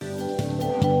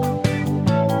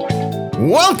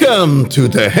Welcome to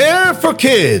The Hair for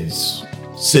Kids.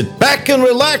 Sit back and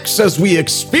relax as we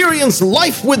experience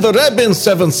life with the Rebbe in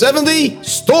 770,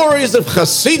 stories of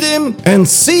Hasidim, and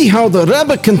see how the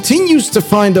Rebbe continues to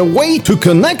find a way to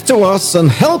connect to us and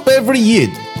help every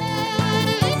Yid.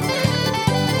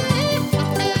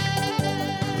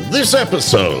 This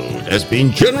episode has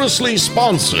been generously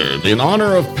sponsored in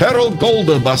honor of Perel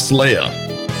Golda Bas Leah.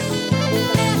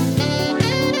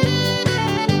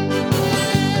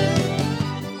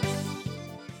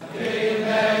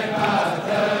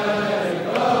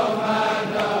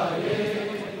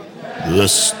 The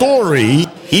story,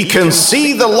 He Can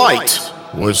See the Light,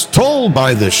 was told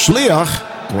by the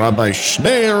Shliach, Rabbi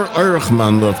Shneir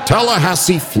Erchman of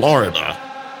Tallahassee, Florida.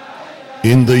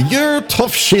 In the year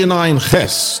Tovshin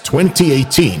Ches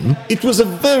 2018, it was a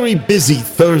very busy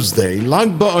Thursday,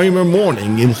 Lag BaOmer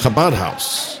morning in Chabad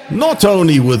House. Not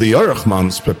only were the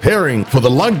Erchmans preparing for the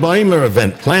Lag BaOmer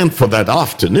event planned for that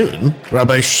afternoon,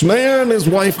 Rabbi Shneir and his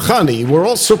wife Chani were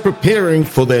also preparing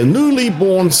for their newly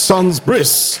born son's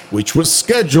bris, which was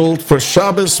scheduled for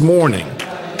Shabbos morning.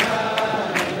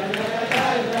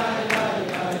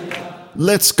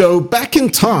 Let's go back in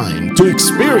time to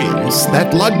experience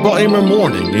that Lag BaOmer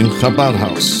morning in Chabad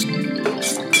House.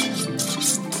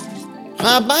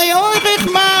 Rabbi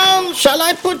Erchman, shall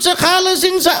I put the challahs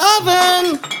in the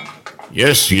oven?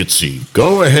 Yes, Yitzi,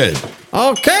 go ahead.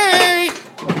 Okay.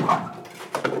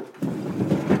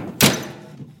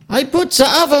 I put the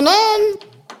oven on.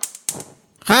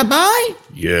 Rabbi?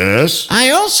 Yes? I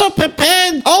also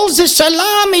prepared all the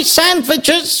salami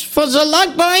sandwiches for the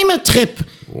Lag BaOmer trip.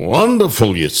 Wonderful,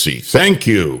 Yitzi. Thank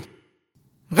you.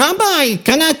 Rabbi,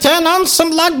 can I turn on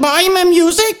some Lag BaOmer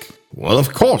music? Well,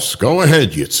 of course. Go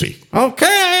ahead, Yitzi.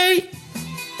 Okay.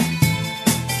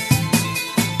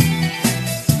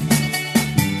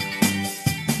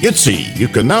 Yitzi, you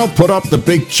can now put up the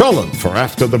big cholent for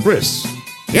after the bris.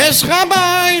 Yes,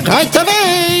 Rabbi, right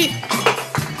away.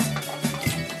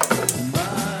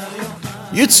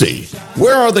 Yitzi,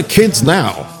 where are the kids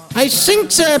now? I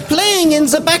think they're playing in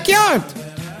the backyard.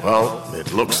 Well,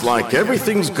 it looks like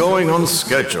everything's going on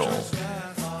schedule.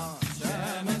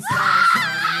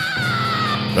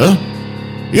 Huh?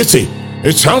 Yitzi,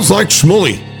 it sounds like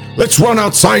Shmuley. Let's run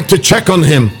outside to check on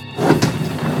him.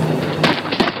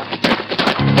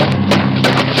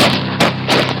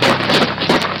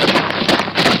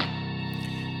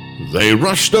 They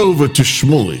rushed over to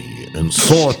Shmuley and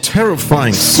saw a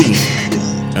terrifying scene.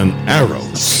 An arrow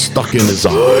stuck in his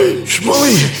eye.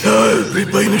 Shmuley,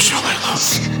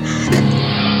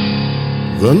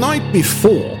 the night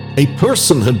before, a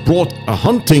person had brought a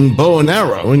hunting bow and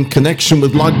arrow in connection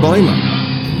with Lag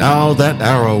BaOmer. Now that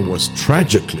arrow was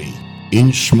tragically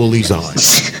in Shmuley's eye.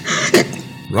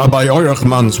 Rabbi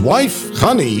Erchman's wife,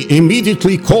 Chani,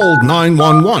 immediately called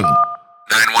 911.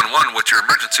 911, what's your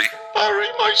emergency? Bury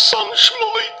my son,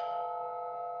 Shmuley.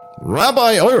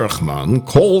 Rabbi Erchman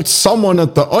called someone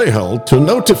at the Ohel to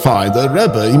notify the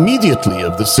Rebbe immediately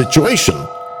of the situation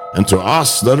and to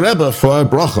ask the Rebbe for a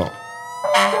bracha.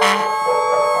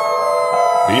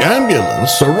 The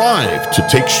ambulance arrived to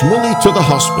take Shmuley to the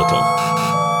hospital.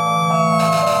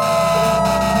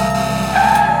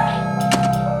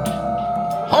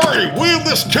 Hurry, wheel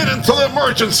this kid into the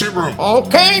emergency room.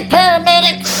 Okay,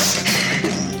 paramedics.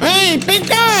 Hey, big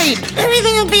guy,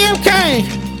 everything will be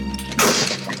okay.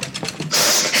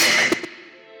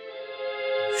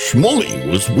 Shmuley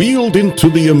was wheeled into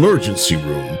the emergency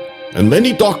room, and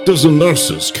many doctors and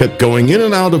nurses kept going in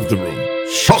and out of the room,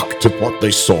 shocked at what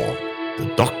they saw.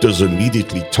 The doctors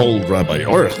immediately told Rabbi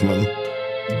Erchman,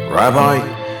 Rabbi,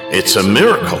 it's a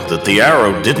miracle that the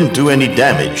arrow didn't do any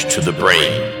damage to the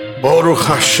brain. Baruch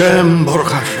Hashem,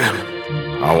 Baruch Hashem.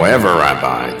 However,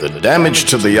 Rabbi, the damage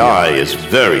to the eye is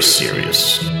very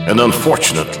serious, and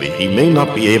unfortunately, he may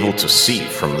not be able to see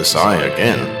from this eye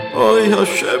again. Oy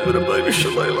Hashem, Rabbeinu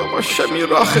Shalom, Hashem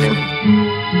Yirachim.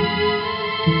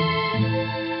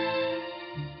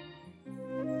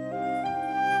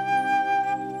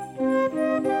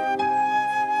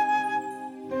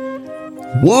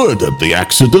 Word of the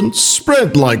accident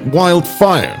spread like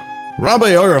wildfire.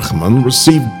 Rabbi Erchman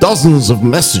received dozens of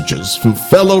messages from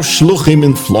fellow shluchim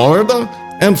in Florida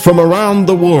and from around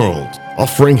the world,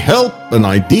 offering help and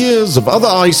ideas of other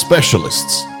eye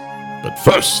specialists. But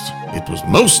first, it was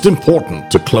most important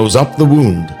to close up the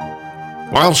wound.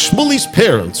 While Shmuley's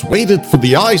parents waited for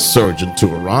the eye surgeon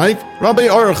to arrive, Rabbi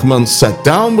Erchman sat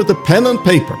down with a pen and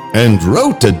paper and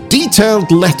wrote a detailed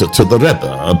letter to the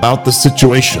Rebbe about the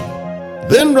situation.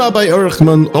 Then Rabbi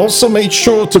Erchman also made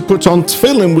sure to put on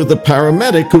tefillin with the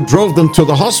paramedic who drove them to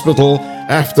the hospital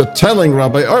after telling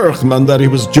Rabbi Erchman that he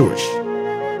was Jewish.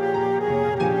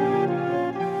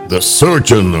 The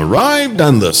surgeon arrived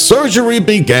and the surgery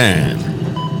began.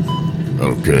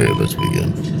 Okay, let's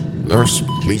begin. Nurse,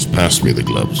 please pass me the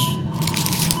gloves.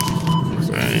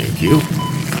 Thank you.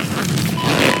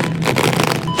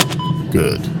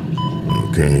 Good.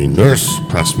 Okay, nurse,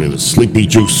 pass me the sleepy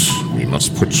juice. We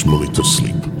must put Shmuley to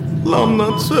sleep.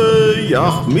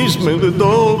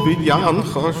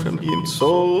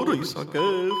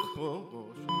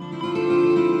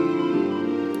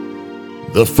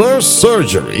 The first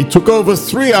surgery took over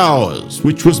 3 hours,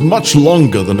 which was much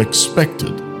longer than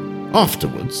expected.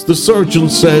 Afterwards, the surgeon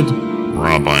said,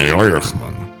 Rabbi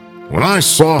Eurychman, when I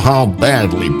saw how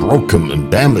badly broken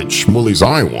and damaged Shmuley's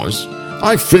eye was,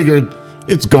 I figured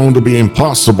it's going to be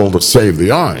impossible to save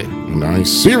the eye, and I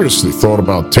seriously thought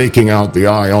about taking out the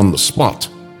eye on the spot.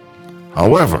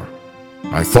 However,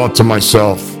 I thought to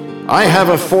myself, I have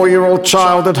a 4-year-old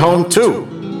child at home too.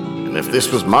 And if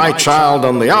this was my child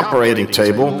on the operating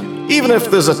table, even if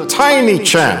there's a tiny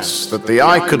chance that the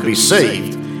eye could be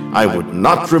saved, I would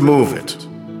not remove it.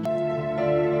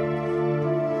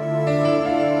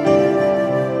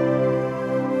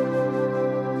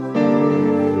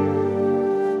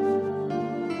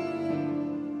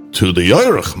 To the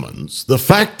Eurychmans, the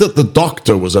fact that the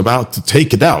doctor was about to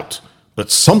take it out, but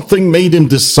something made him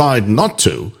decide not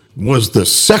to, was the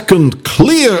second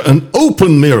clear and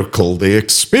open miracle they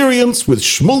experienced with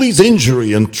Shmuley's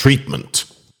injury and treatment.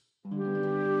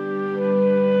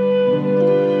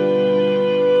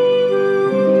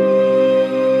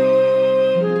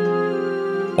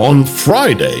 On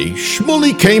Friday,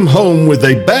 Shmuley came home with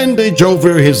a bandage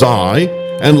over his eye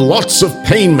and lots of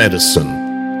pain medicine.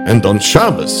 And on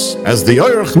Shabbos, as the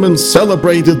Eurychmans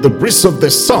celebrated the bris of their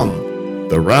son,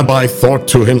 the rabbi thought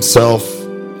to himself,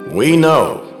 We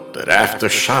know that after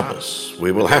Shabbos,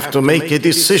 we will have to make a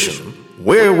decision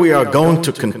where we are going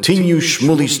to continue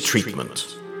Shmuley's treatment.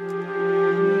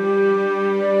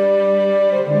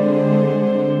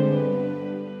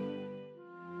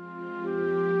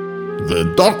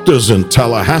 The doctors in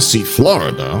Tallahassee,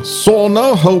 Florida, saw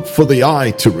no hope for the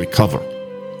eye to recover.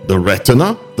 The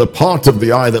retina, the part of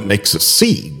the eye that makes us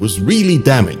see, was really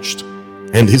damaged,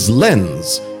 and his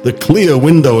lens, the clear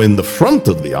window in the front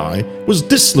of the eye, was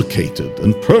dislocated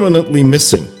and permanently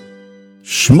missing.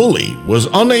 Shmuley was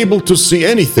unable to see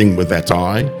anything with that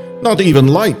eye, not even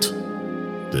light.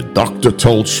 The doctor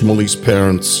told Shmuley's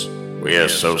parents, We are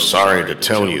so sorry to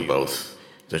tell you both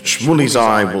that Shmuley's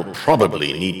eye will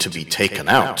probably need to be taken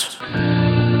out.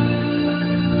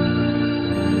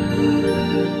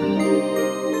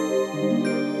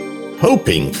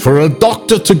 Hoping for a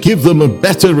doctor to give them a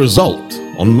better result,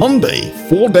 on Monday,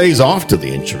 4 days after the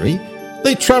injury,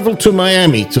 they traveled to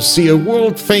Miami to see a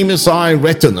world-famous eye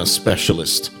retina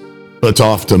specialist. But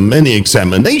after many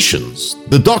examinations,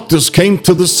 the doctors came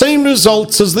to the same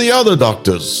results as the other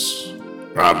doctors.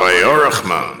 Rabbi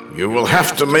Eurychman, you will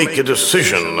have to make a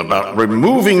decision about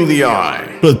removing the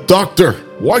eye. But doctor,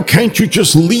 why can't you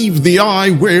just leave the eye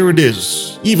where it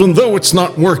is, even though it's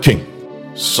not working?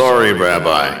 Sorry,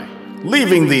 Rabbi.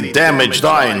 Leaving the damaged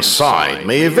eye inside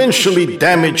may eventually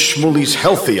damage Shmuley's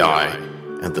healthy eye,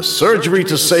 and the surgery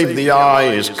to save the eye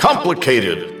is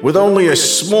complicated with only a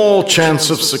small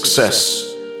chance of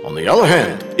success. On the other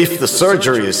hand, if the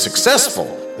surgery is successful,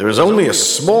 there is only a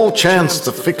small chance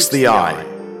to fix the eye.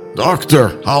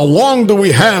 Doctor, how long do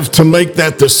we have to make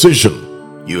that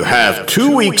decision? You have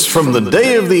 2 weeks from the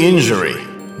day of the injury.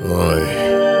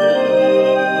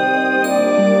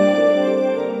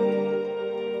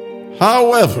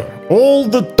 However, all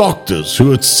the doctors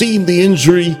who had seen the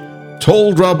injury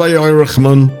told Rabbi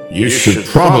Eurychman, you should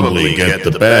probably get the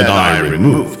bad eye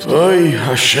removed. Oy,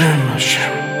 Hashem.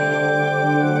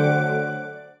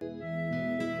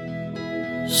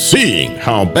 Seeing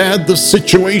how bad the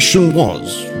situation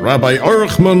was, Rabbi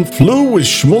Eurychman flew with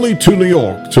Shmuley to New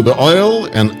York to the oil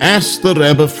and asked the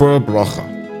Rebbe for a bracha.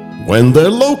 When their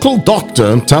local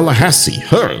doctor in Tallahassee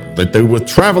heard that they were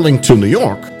traveling to New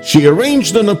York, she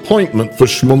arranged an appointment for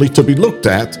Shmuley to be looked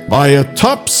at by a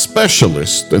top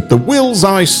specialist at the Wills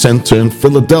Eye Center in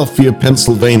Philadelphia,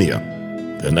 Pennsylvania.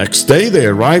 The next day they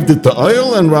arrived at the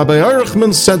oil and Rabbi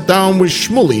Eurychman sat down with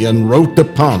Shmuley and wrote the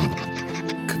palm.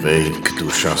 Kvei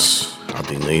Kedushas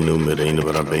Adinenu Mereinu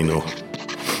V'Rabbeinu.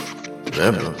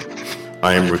 Rebbe,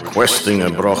 I am requesting a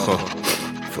bracha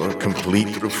for a complete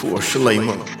refuah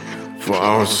shalema for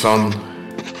our son,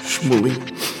 Shmuley.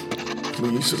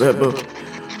 Please, Rebbe,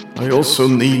 I also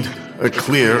need a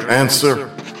clear answer.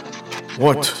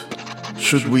 What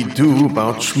should we do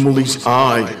about Shmuley's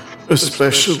eye,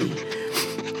 especially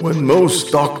when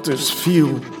most doctors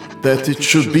feel that it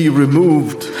should be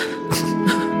removed?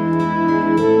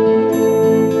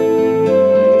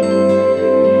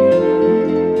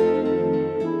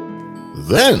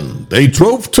 Then they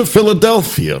drove to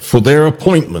Philadelphia for their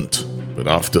appointment. But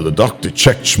after the doctor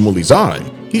checked Shmuly's eye,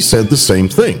 he said the same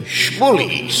thing.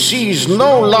 Shmuley sees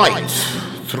no light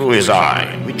through his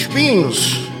eye, which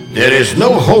means there is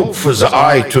no hope for the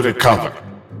eye to recover.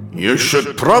 You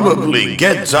should probably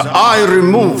get the eye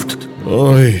removed.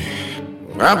 Oy.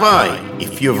 Rabbi,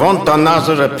 if you want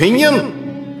another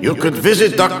opinion, you could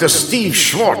visit Dr. Steve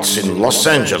Schwartz in Los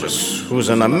Angeles, who's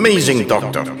an amazing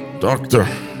doctor. Doctor,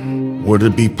 would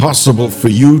it be possible for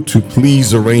you to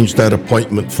please arrange that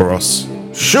appointment for us?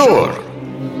 Sure.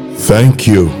 Thank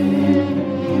you.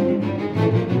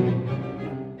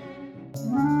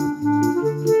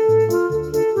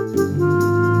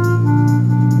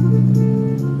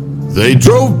 They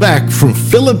drove back from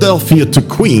Philadelphia to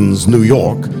Queens, New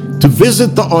York, to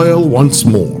visit the oil once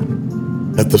more.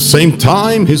 At the same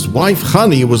time, his wife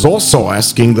Chani was also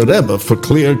asking the Rebbe for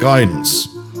clear guidance.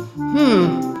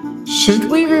 Should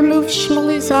we remove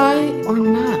Shmuly's eye or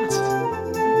not?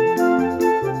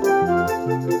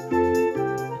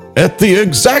 At the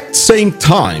exact same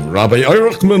time, Rabbi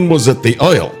Eichmann was at the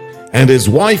oil, and his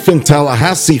wife in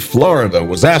Tallahassee, Florida,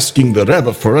 was asking the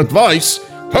Rebbe for advice.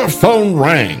 Her phone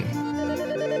rang.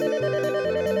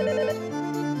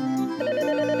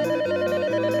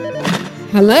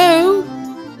 Hello?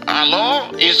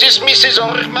 Hello? Is this Mrs.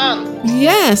 Orchman?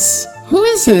 Yes. Who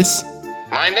is this?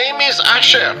 My name is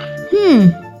Asher.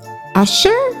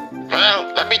 Asher?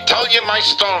 Well, let me tell you my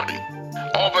story.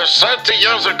 Over 30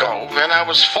 years ago, when I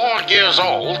was 4 years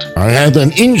old, I had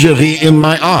an injury in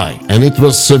my eye, and it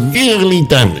was severely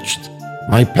damaged.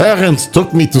 My parents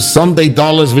took me to Sunday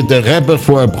Dollars with the Rebbe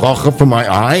for a bracha for my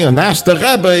eye and asked the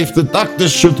Rebbe if the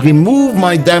doctors should remove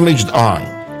my damaged eye.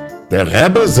 The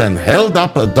Rebbe then held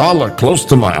up $1 close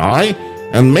to my eye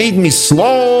and made me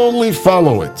slowly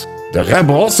follow it. The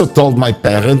Rebbe also told my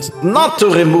parents Not to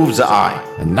remove the eye.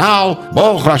 and now,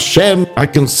 Baruch Hashem, I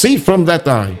can see from that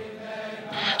eye.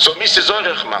 so Mrs.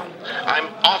 Orchman, I'm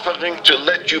offering to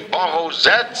let you borrow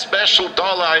that special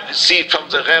dollar I received from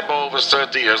the Rebbe over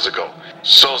 30 years ago,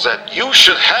 so that you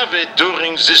should have it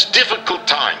during this difficult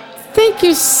time. Thank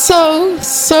you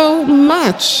so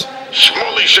much.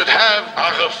 Shmuley should have a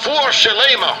refuah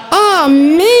shalema.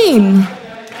 Amen.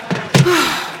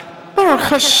 Baruch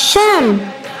Hashem.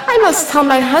 I must tell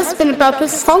my husband about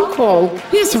this phone call.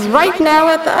 He's right now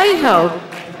at the Ehel.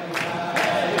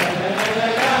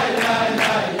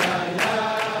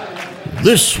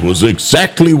 This was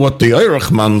exactly what the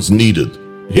Eichmanns needed.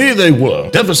 Here they were,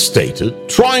 devastated,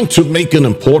 trying to make an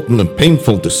important and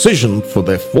painful decision for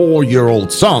their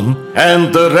 4-year-old son,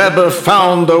 And the Rebbe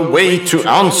found a way to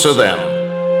answer them.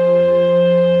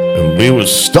 and we were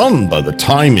stunned by the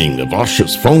timing of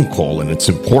Usher's phone call and its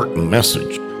important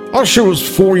message. Usher was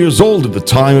 4 years old at the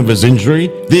time of his injury,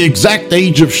 the exact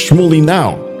age of Shmuley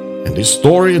now, and his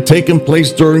story had taken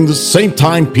place during the same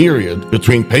time period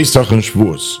between Pesach and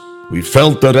Shavuos. We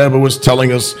felt that Rebbe was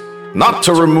telling us Not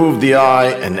to remove the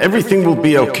eye, and everything will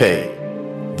be okay.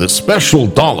 the special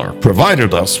dollar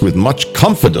provided us with much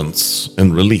confidence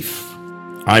and relief.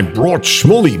 I brought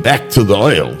Shmuley back to the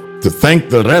oil to thank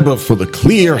the Rebbe for the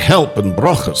clear help and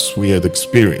brachas we had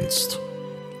experienced.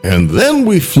 And then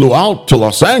we flew out to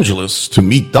Los Angeles to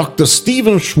meet Dr.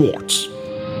 Stephen Schwartz.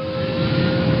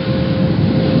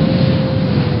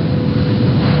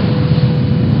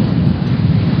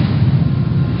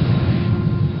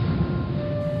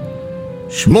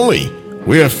 Shmuley,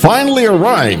 we have finally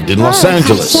arrived in Los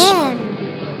Angeles.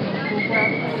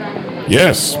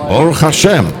 Yes, Baruch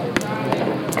Hashem.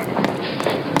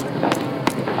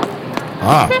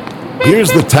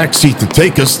 Here's the taxi to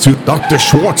take us to Dr.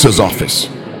 Schwartz's office.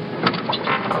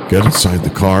 Get inside the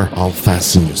car. I'll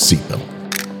fasten your seatbelt.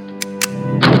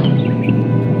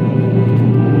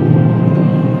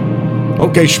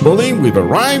 Okay, Shmuley, we've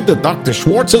arrived at Dr.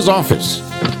 Schwartz's office.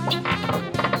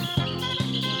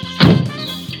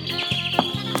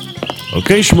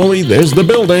 Okay, Shmuley, there's the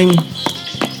building.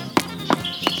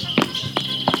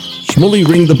 Shmuley,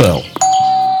 ring the bell.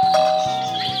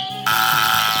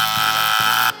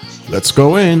 Let's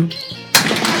go in.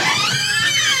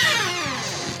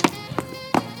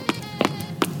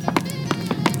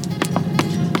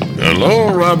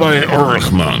 Hello, Rabbi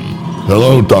Orchman.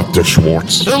 Hello, Dr.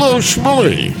 Schwartz. Hello,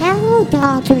 Shmuley. Hello,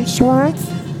 Dr. Schwartz.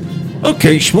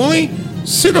 Okay, Shmuley,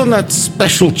 sit on that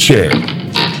special chair.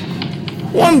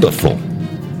 Wonderful.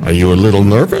 Are you a little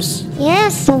nervous?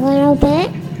 Yes, a little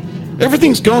bit.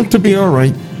 Everything's going to be all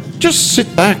right. Just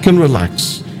sit back and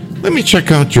relax. Let me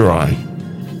check out your eye.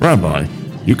 Rabbi,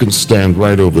 you can stand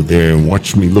right over there and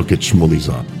watch me look at Shmuley's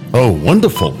eye. Oh,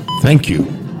 wonderful. Thank you.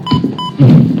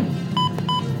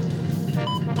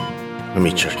 Let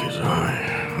me check his eye.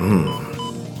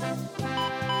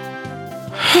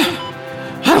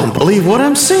 I don't believe what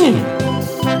I'm seeing.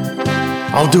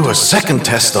 I'll do a second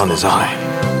test on his eye.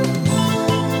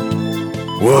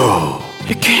 Whoa,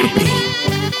 it can't be.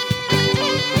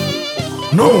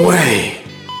 No way.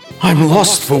 I'm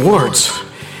lost for words.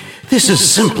 This is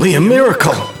simply a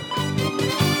miracle.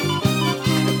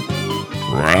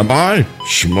 Rabbi,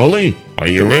 Shmuley, are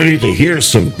you ready to hear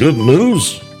some good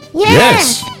news?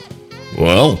 Yes.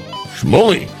 Well,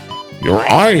 Shmuley, your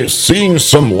eye is seeing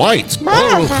some light.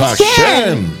 Baruch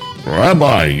Hashem.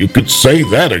 Rabbi, you could say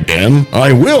that again.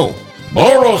 I will.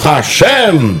 Baruch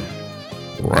Hashem.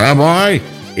 Rabbi,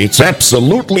 it's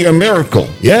absolutely a miracle.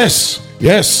 Yes.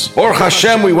 Baruch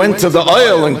Hashem, we went to the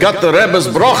oil and got the Rebbe's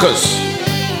brachas.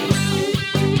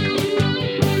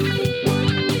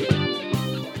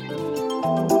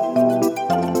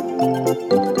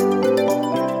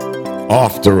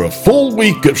 After a full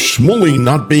week of Shmuley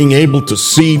not being able to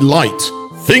see light,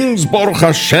 things, Baruch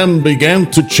Hashem, began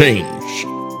to change.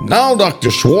 Now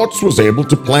Dr. Schwartz was able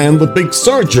to plan the big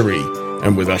surgery,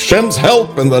 and with Hashem's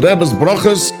help and the Rebbe's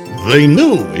brachas, they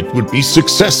knew it would be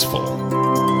successful.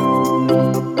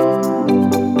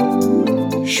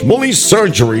 Shmuley's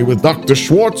surgery with Dr.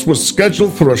 Schwartz was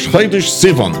scheduled for Rosh Chodesh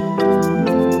Sivan.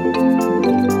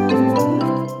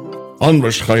 On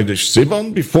Rosh Chodesh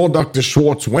Sivan, before Dr.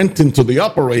 Schwartz went into the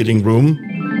operating room,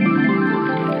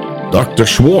 Dr.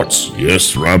 Schwartz.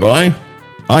 Yes, Rabbi?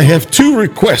 I have 2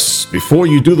 requests before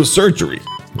you do the surgery.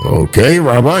 Okay,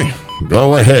 Rabbi,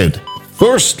 go ahead.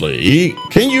 Firstly,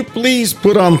 can you please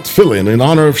put on tefillin in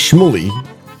honor of Shmuley?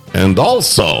 And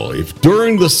also, if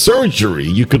during the surgery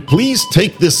you could please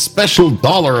take this special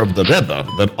dollar of the Rebbe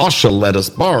that Osha let us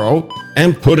borrow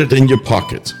and put it in your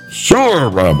pocket. Sure,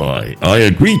 Rabbi. I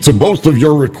agree to both of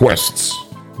your requests.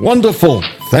 Wonderful.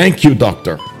 Thank you,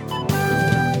 Doctor.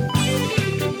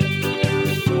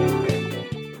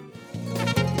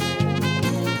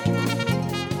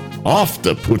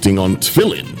 After putting on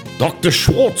tefillin, Dr.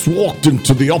 Schwartz walked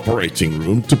into the operating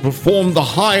room to perform the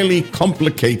highly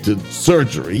complicated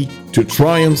surgery to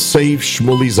try and save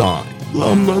Shmuley's eye.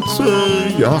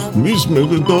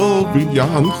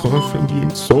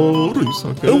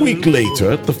 A week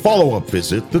later, at the follow-up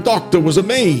visit, the doctor was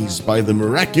amazed by the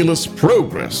miraculous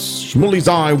progress Shmuley's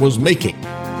eye was making.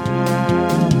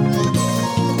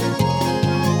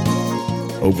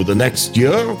 Over the next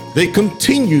year, they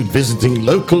continued visiting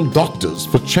local doctors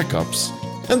for checkups,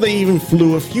 and they even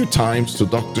flew a few times to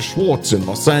Dr. Schwartz in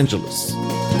Los Angeles.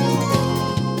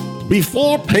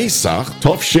 Before Pesach,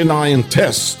 Tovshinai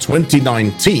Test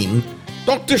 2019,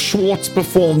 Dr. Schwartz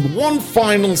performed one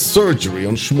final surgery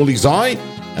on Shmuley's eye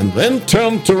and then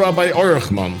turned to Rabbi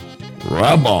Orchman.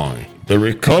 Rabbi, the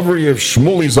recovery of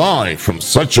Shmuley's eye from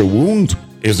such a wound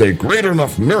is a great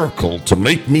enough miracle to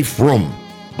make me frum.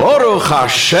 Baruch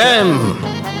Hashem.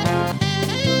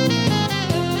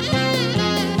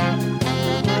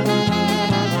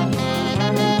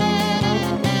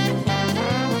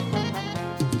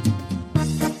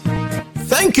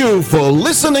 Thank you for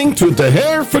listening to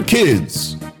Deher for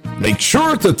Kids. Make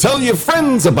sure to tell your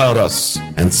friends about us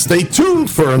and stay tuned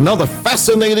for another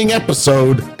fascinating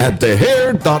episode at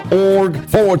deher.org/kids.